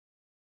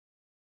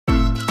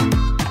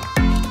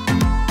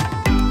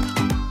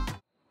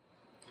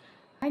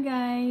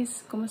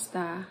guys!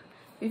 Kumusta?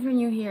 If you're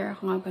new here,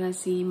 ako nga pala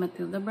si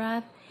Matilda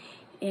Brat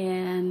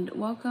and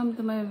welcome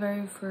to my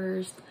very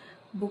first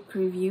book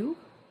review.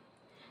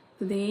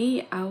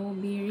 Today, I will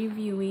be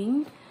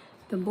reviewing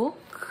the book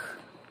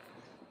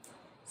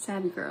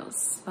Sad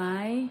Girls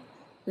by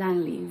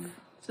Leav.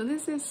 So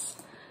this is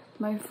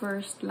my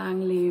first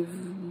Leav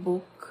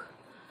book.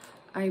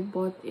 I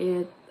bought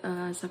it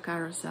sa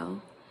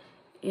Carousel.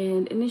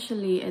 And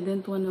initially, I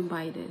didn't want to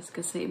buy this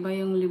kasi iba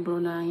yung libro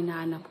na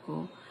hinahanap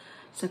ko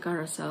sa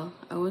Carousel.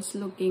 I was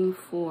looking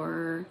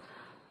for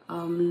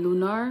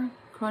Lunar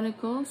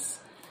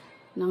Chronicles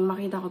nang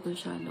makita ko to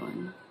siya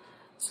doon.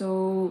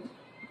 So,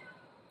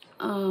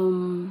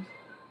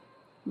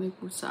 may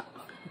pusa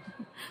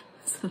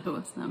sa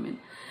labas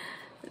namin.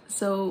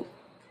 So,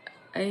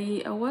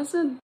 I was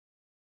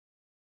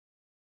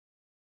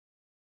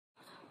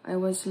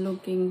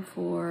looking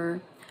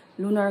for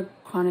Lunar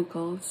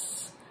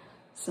Chronicles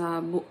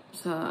sa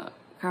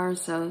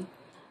Carousel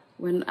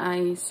when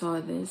I saw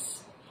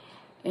this.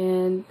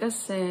 And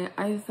kasi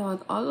I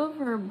thought all of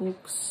her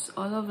books,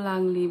 all of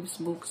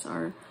Leav's books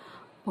are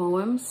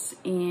poems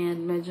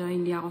and medyo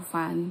hindi ako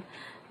fan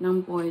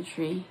ng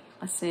poetry.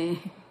 Kasi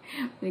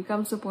when it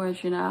comes to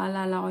poetry,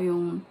 naaalala ko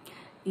yung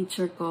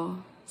teacher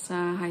ko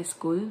sa high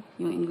school,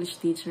 yung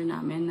English teacher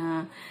namin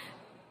na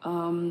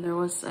there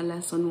was a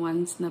lesson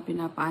once na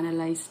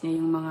pinapa-analyze niya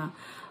yung mga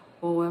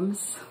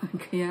poems.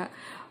 Kaya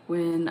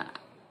when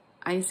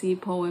I see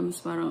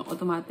poems, parang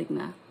automatic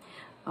na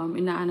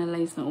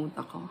ina-analyze ng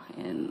utak ko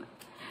and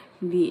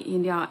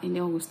hindi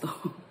ako gusto.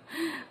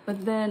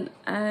 But then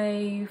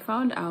I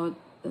found out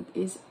that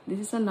this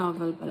is a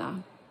novel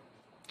pala.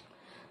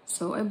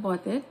 So I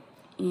bought it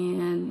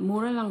and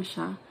mura lang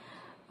siya,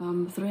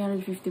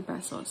 350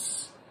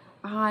 pesos.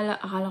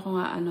 Akala ko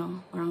nga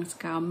parang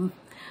scam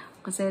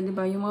kasi 'di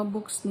ba yung mga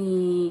books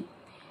ni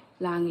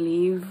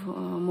Leav,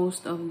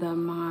 most of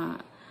them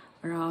mga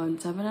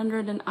around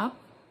 700 and up.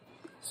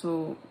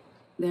 So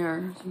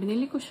there, so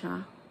binili ko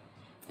siya.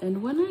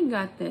 And when I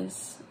got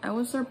this, I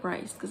was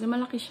surprised kasi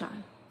malaki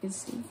siya. You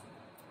see?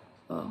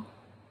 Oh.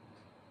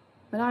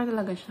 Malaki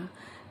talaga siya.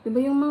 Diba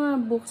yung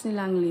mga books ni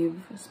Leav,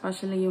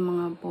 especially yung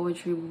mga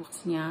poetry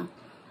books niya,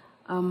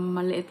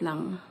 maliit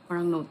lang,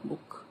 parang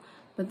notebook.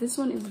 But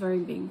this one is very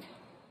big.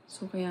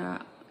 So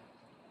kaya,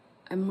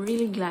 I'm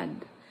really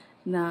glad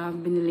na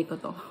binili ko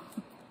to.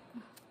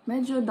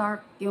 Medyo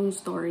dark yung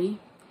story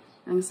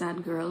ng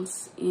Sad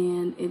Girls,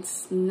 and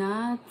it's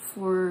not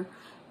for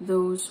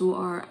those who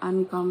are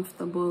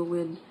uncomfortable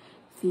with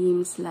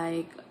themes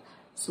like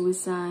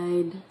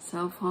suicide,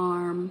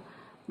 self-harm,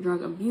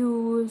 drug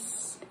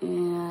abuse,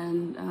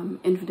 and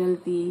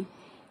infidelity,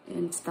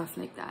 and stuff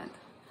like that.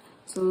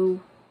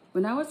 So,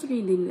 when I was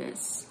reading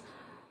this,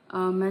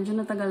 medyo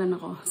natagalan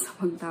ako sa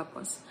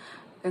pagtapos.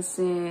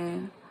 Kasi,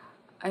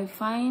 I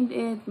find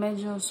it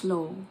medyo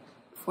slow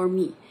for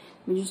me.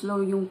 Medyo slow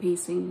yung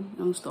pacing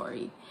ng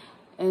story.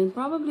 And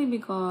probably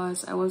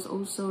because I was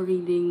also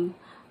reading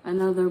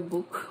another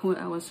book when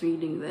I was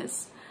reading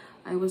this.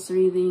 I was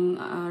reading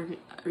a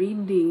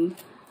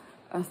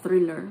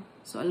thriller.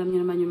 So, alam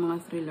niyo naman yung mga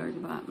thriller,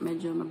 diba?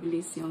 Medyo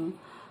mabilis yung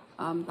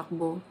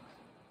takbo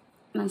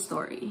ng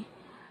story.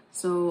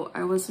 So,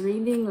 I was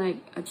reading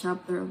like a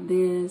chapter of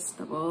this,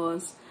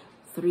 tapos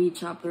 3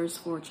 chapters,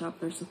 4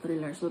 chapters of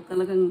thriller. So,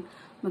 talagang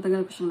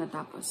matagal ko siyang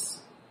natapos.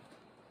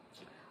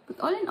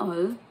 But all in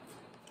all,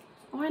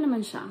 okay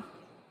naman siya.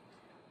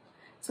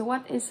 So,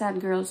 what is Sad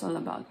Girls all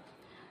about?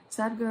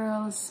 Sad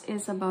Girls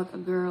is about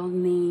a girl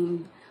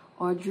named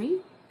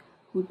Audrey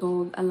who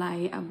told a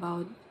lie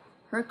about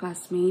her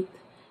classmate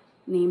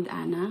named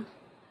Anna.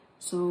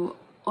 So,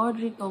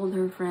 Audrey told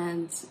her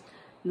friends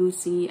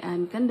Lucy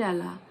and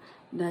Candela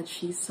that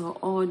she saw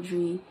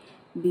Audrey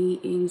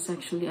being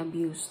sexually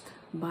abused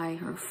by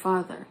her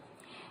father.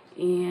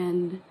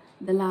 And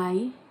the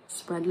lie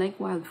spread like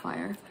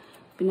wildfire.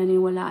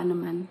 Pinaniwalaan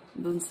naman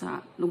dun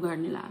sa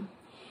lugar nila.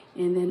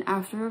 And then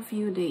after a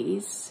few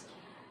days,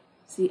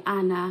 si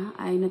Anna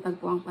ay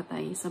natagpuang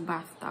patay sa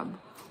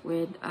bathtub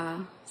with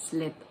a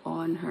slit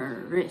on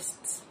her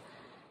wrists.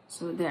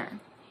 So there.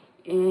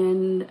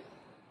 And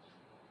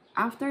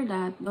after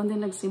that, doon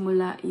din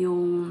nagsimula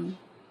yung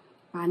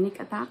panic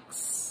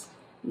attacks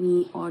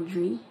ni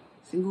Audrey.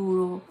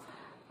 Siguro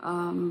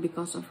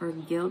because of her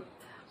guilt,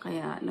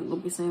 kaya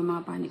nag-umpisa yung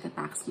mga panic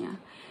attacks niya.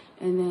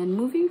 And then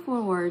moving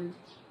forward,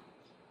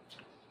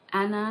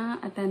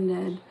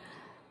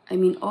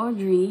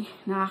 Audrey,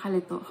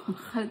 nakakalito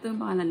yung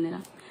pangalan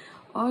nila.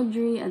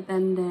 Audrey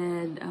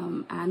attended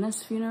Anna's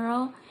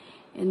funeral,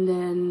 and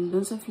then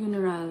dun sa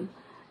funeral,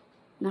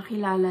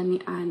 nakilala ni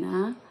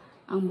Anna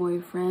ang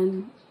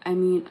boyfriend.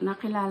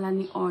 Nakilala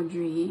ni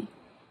Audrey.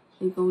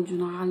 I told you,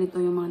 nakakalito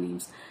yung mga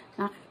names.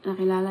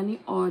 Nakilala ni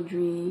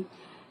Audrey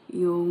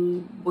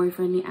yung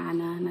boyfriend ni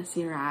Anna na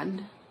si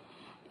Rad.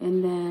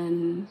 And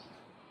then,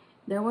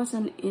 there was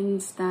an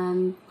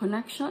instant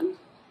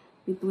connection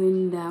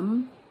between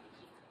them.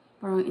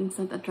 Parang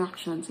instant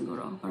attraction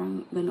siguro.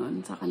 Parang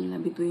ganoon sa kanila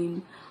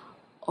between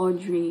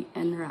Audrey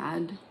and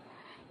Rad.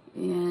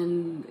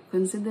 And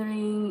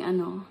considering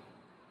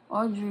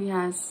Audrey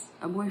has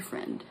a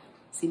boyfriend,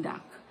 si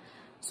Dak.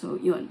 So,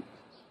 yun.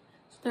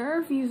 So, there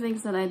are a few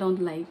things that I don't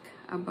like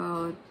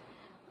about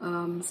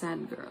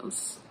sad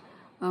girls.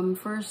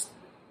 First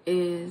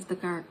is the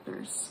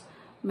characters.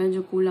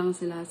 Medyo kulang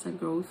sila sa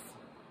growth.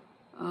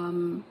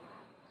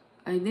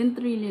 I didn't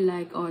really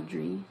like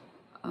Audrey.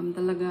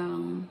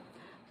 Talagang,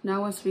 when I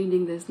was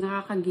reading this,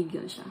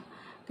 nakakagigil siya.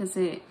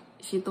 Kasi,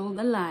 she told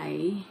a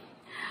lie.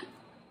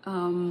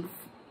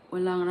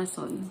 Walang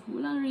rason.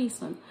 Walang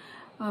reason.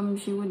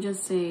 She would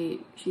just say,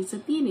 she's a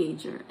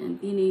teenager. And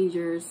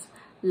teenagers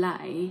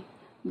lie.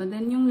 But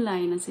then, yung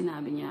lie na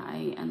sinabi niya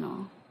ay,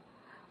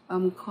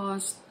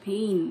 caused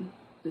pain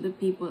to the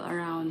people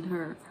around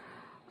her.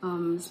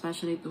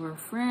 Especially to her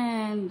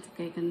friend,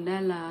 kay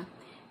Candela,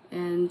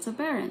 and sa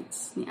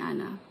parents ni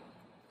Ana.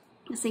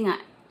 Kasi nga,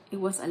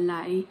 it was a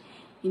lie.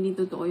 Hindi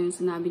totoo yung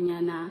sinabi niya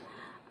na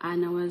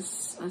Ana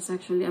was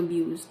sexually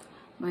abused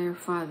by her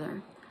father.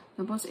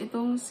 Tapos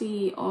itong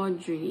si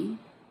Audrey,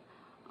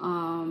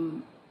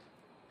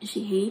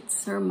 she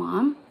hates her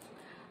mom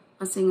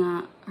kasi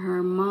nga her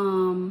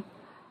mom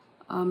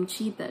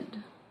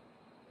cheated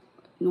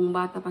nung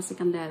bata pa si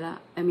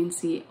Candela,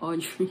 si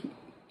Audrey.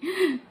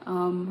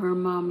 Her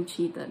mom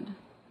cheated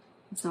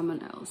with someone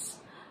else.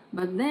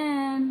 But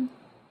then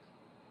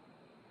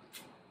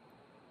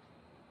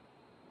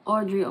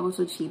Audrey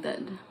also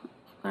cheated.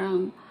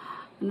 Parang,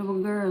 ano ba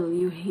girl,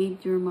 you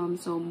hate your mom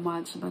so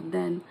much, but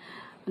then,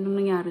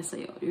 anong nangyari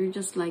sa'yo? You're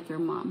just like your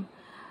mom.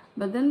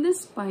 But then,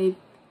 despite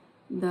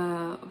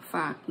the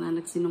fact na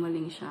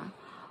nagsinungaling siya,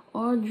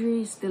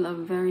 Audrey is still a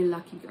very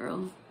lucky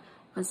girl.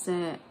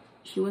 Kasi,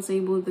 she was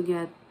able to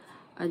get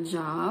a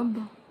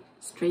job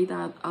straight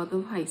out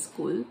of high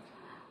school.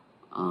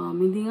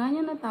 Hindi nga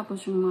niya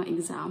natapos yung mga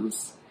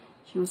exams.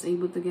 She was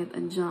able to get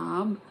a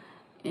job,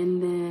 and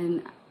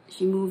then,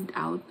 she moved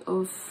out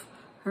of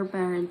her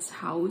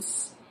parents'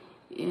 house,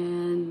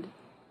 and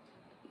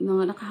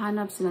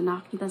nakita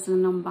sila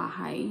ng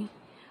bahay,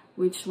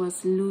 which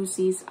was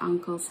Lucy's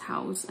uncle's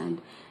house,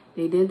 and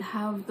they didn't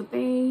have to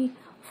pay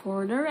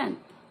for the rent.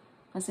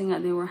 Kasi nga,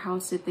 they were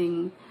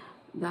house-sitting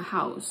the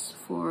house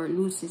for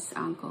Lucy's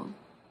uncle.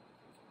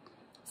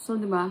 So,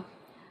 diba,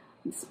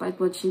 despite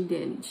what she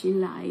did, she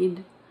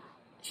lied,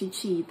 she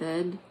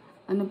cheated,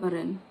 ano pa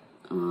rin,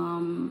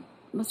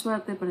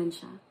 maswerte pa rin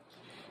siya.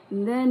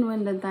 And then,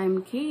 when the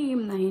time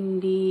came na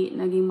hindi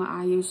naging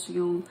maayos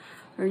yung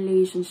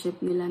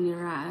relationship nila ni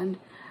Rad,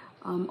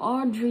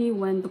 Audrey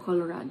went to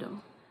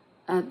Colorado.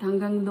 At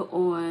hanggang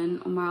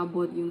doon,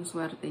 umabot yung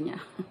swerte niya.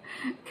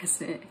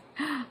 Kasi,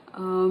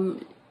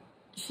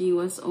 she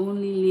was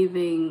only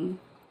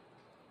living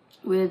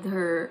with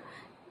her,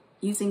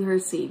 using her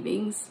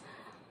savings.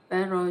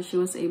 Pero, she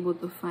was able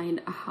to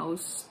find a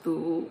house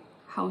to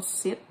house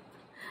sit.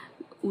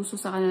 Uso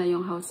sa kanila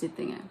yung house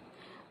sitting eh.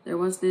 There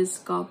was this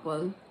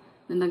couple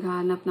na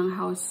naghahanap ng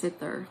house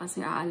sitter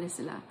kasi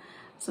aalis sila.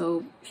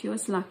 So, she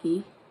was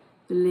lucky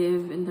to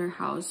live in their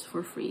house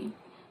for free.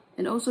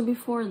 And also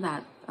before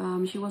that,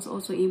 she was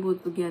also able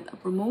to get a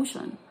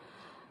promotion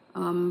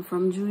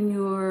from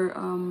junior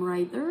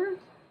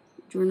writer,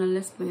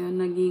 journalist ba yun,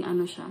 naging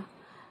siya,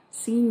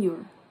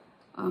 senior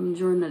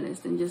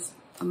journalist in just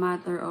a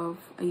matter of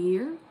a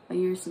year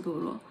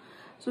siguro.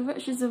 So,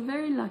 she's a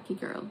very lucky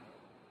girl.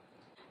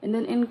 And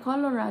then in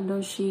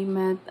Colorado, she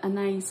met a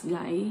nice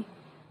guy.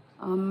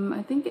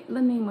 I think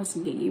the name was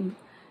Gabe.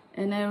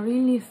 And I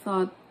really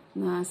thought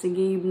na si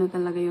Gabe na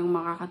talaga yung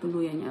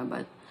makakatuluyan niya.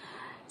 But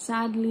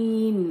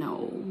sadly,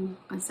 no.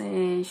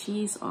 Kasi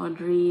she's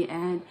Audrey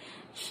and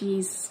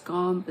she's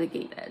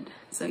complicated.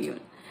 So yun.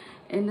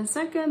 And the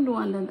second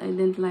one that I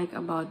didn't like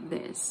about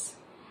this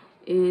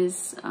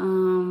is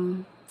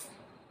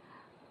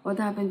what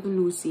happened to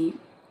Lucy.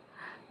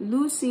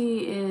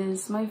 Lucy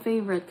is my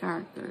favorite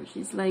character.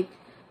 She's like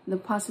the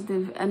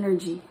positive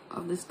energy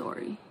of the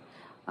story.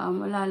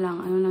 Wala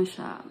lang, lang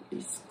siya.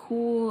 She's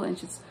cool and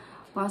she's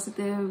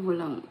positive,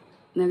 walang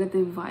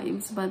negative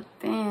vibes. But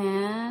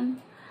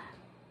then,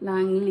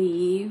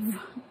 Leav,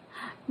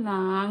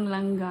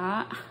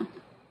 langga.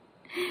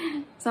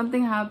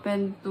 Something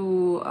happened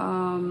to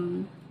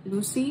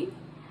Lucy,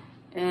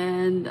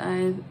 and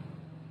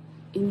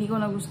hindi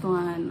ko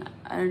nagustuhan.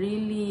 I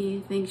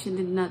really think she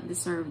did not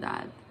deserve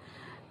that.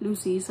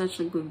 Lucy is such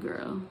a good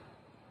girl.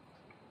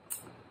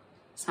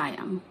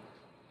 Sayang.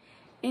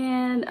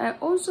 And I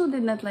also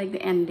did not like the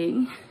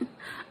ending.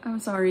 I'm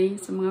sorry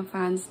sa mga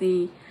fans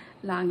ni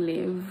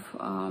Leav.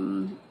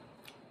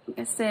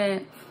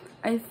 Kasi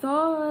I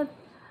thought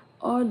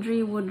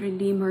Audrey would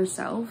redeem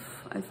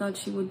herself. I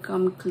thought she would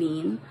come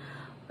clean.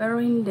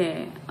 Pero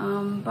hindi.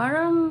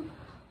 Parang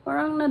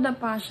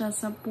nadapa siya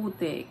sa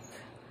putik.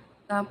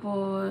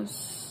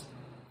 Tapos,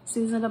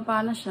 since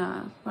nadapa na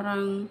siya,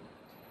 parang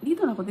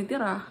dito na ako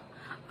titira.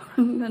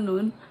 Parang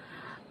ganun.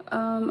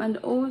 And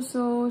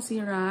also,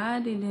 si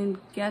Rad, he didn't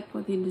get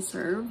what he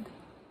deserved.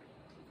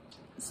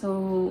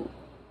 So,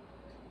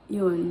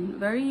 yun.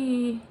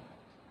 Very,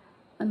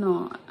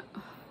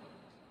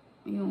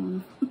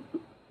 yun.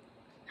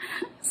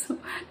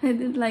 So, I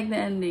didn't like the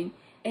ending.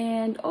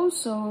 And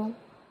also,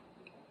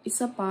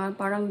 isa pa,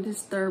 parang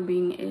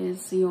disturbing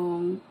is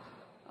yung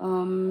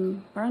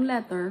parang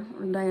letter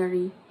or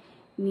diary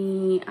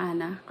ni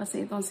Anna.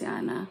 Kasi itong si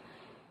Anna,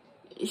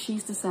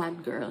 she's the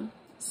sad girl.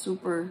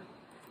 Super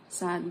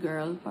sad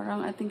girl.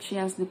 Parang I think she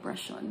has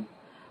depression.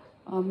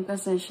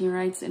 Kasi she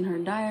writes in her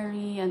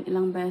diary and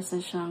ilang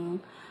beses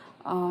siyang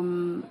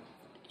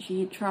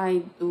she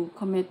tried to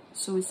commit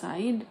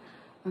suicide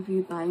a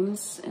few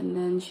times, and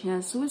then she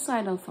has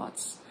suicidal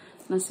thoughts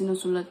na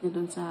sinusulat niya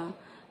dun sa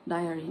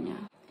diary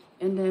niya.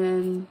 And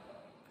then,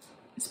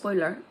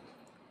 spoiler,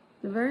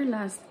 the very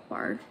last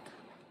part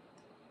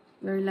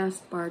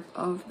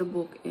of the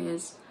book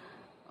is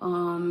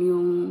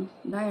yung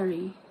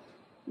diary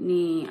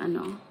ni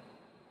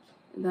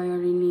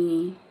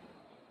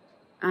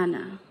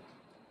Anna.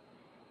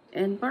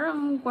 And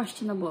parang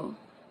questionable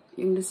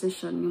yung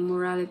decision, yung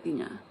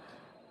morality niya,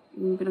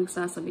 yung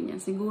pinagsasabi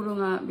niya. Siguro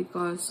nga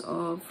because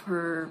of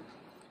her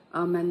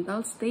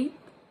mental state,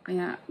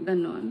 kaya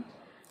ganon.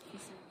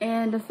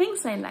 And the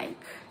things I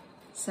like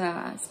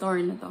sa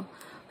story na to,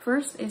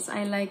 first is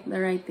I like the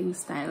writing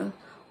style.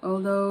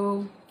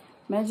 Although,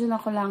 medyo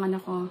nakulangan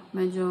ako,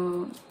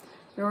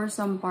 there were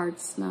some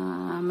parts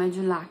na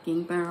medyo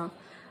lacking, pero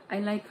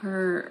I like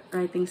her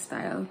writing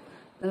style.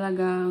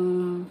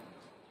 Talagang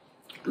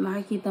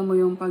makikita mo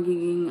yung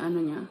pagiging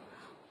niya,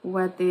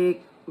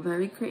 poetic,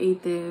 very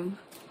creative.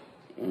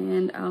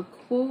 And I'll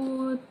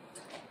quote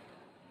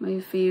my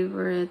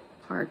favorite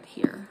part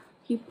here.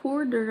 He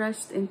poured the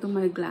rest into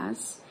my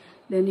glass,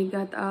 then he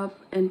got up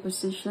and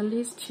positioned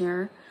his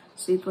chair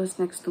so it was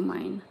next to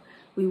mine.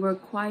 We were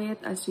quiet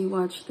as we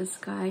watched the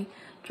sky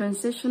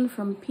transition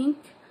from pink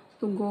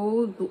to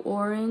gold to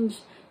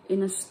orange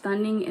in a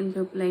stunning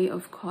interplay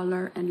of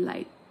color and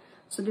light.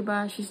 So,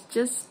 diba, she's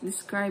just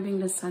describing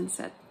the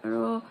sunset.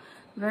 Pero,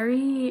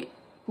 very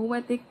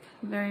poetic,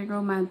 very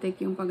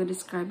romantic yung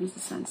pag-describe sa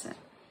sunset.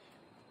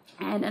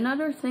 And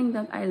another thing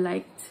that I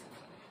liked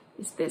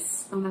is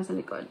this, ang nasa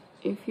likod.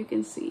 If you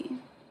can see,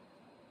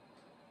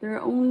 there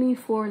are only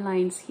 4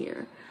 lines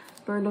here.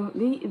 Pero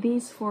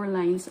these 4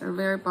 lines are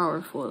very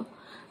powerful.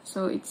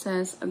 So, it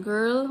says, a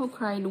girl who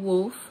cried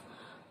wolf,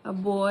 a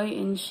boy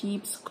in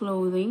sheep's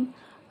clothing,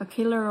 a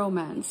killer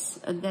romance,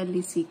 a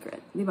deadly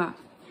secret. Diba?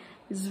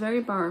 It's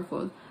very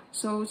powerful.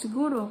 So,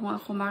 siguro, kung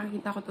ako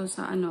makikita ko to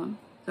sa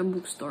sa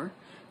bookstore.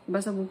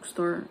 Diba sa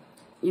bookstore,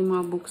 yung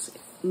mga books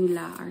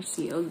nila are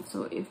sealed.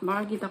 So, if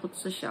makikita ko to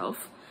sa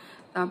shelf,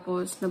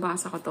 tapos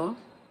nabasa ko to,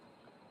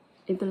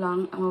 ito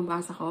lang ang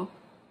mabasa ko,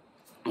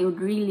 I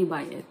would really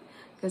buy it.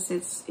 Kasi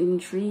it's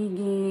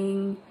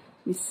intriguing,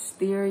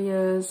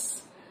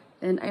 mysterious,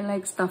 and I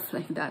like stuff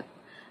like that.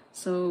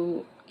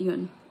 So,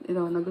 yun.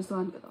 Ito,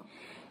 nagustuhan ko to.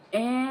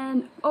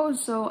 And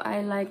also,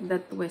 I like the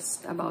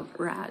twist about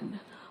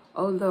Rad.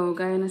 Although,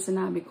 gaya na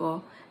sinabi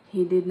ko,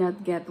 he did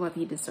not get what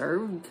he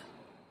deserved.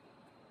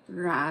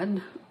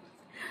 Rad.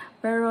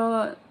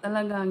 Pero,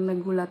 talagang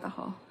nagulat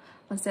ako.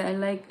 Kasi I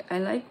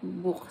like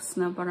books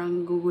na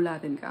parang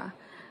gugulatin ka.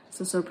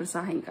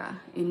 Susurpresahin ka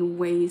in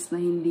ways na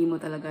hindi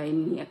mo talaga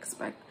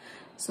ini-expect.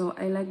 So,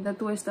 I like the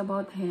twist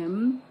about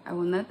him. I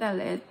will not tell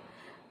it.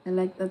 I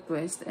like the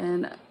twist.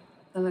 And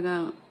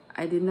talagang,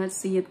 I did not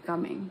see it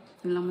coming.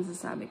 Yun lang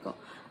masasabi ko.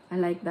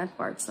 I like that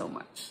part so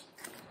much.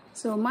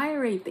 So, my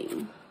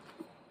rating.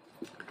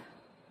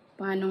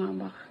 Paano nga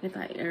ba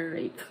kita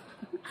i-rate?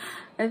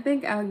 I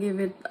think I'll give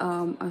it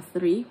a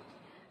 3.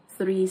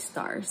 3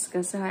 stars.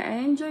 Kasi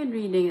I enjoyed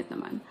reading it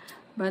naman.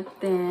 But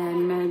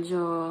then,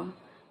 medyo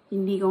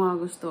hindi ko nga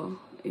gusto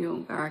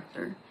yung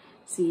character,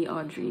 si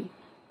Audrey.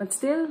 But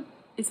still,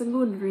 it's a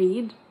good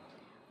read.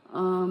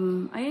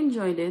 I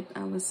enjoyed it.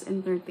 I was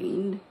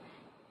entertained.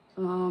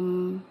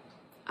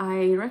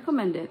 I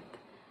recommend it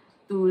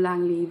to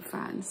Leav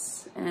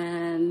fans,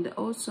 and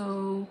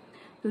also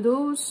to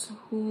those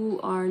who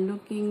are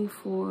looking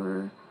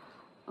for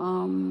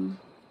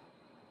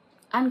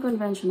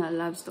unconventional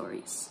love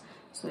stories.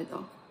 So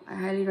ito, I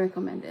highly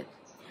recommend it.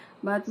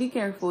 But be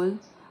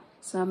careful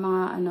sa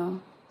mga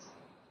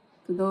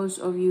to those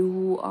of you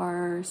who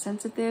are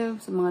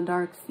sensitive sa mga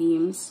dark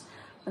themes,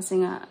 kasi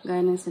nga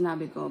gaya ng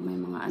sinabi ko, may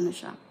mga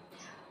siya,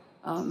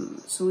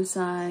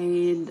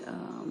 suicide,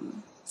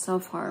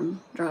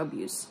 self-harm, drug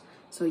abuse.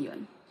 So,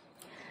 yun.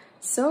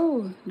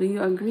 So, do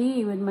you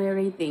agree with my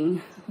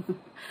rating?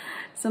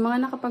 Sa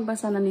mga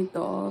nakapagbasa na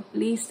nito,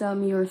 please tell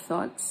me your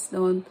thoughts.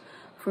 Don't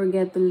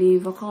forget to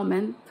leave a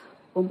comment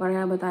kung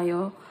pareha ba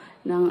tayo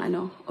ng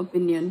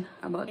opinion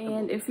about the book.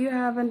 And if you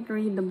haven't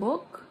read the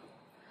book,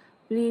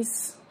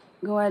 please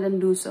go ahead and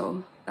do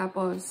so.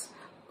 Tapos,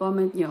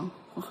 comment nyo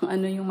kung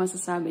ano yung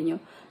masasabi nyo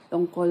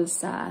tungkol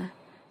sa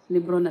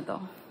libro na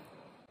to.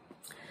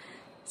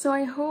 So,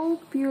 I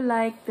hope you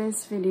like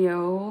this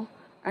video.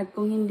 At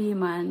kung hindi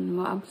man,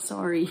 I'm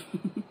sorry.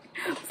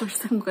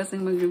 First time ko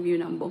kasing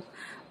mag-review ng book.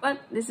 But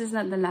this is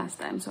not the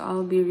last time. So,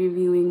 I'll be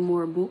reviewing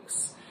more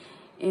books.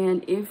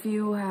 And if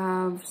you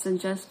have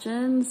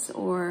suggestions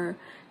or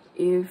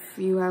if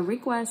you have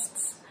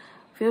requests,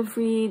 feel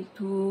free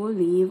to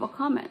leave a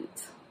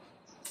comment.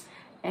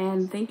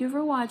 And thank you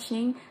for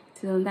watching.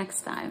 Till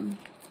next time.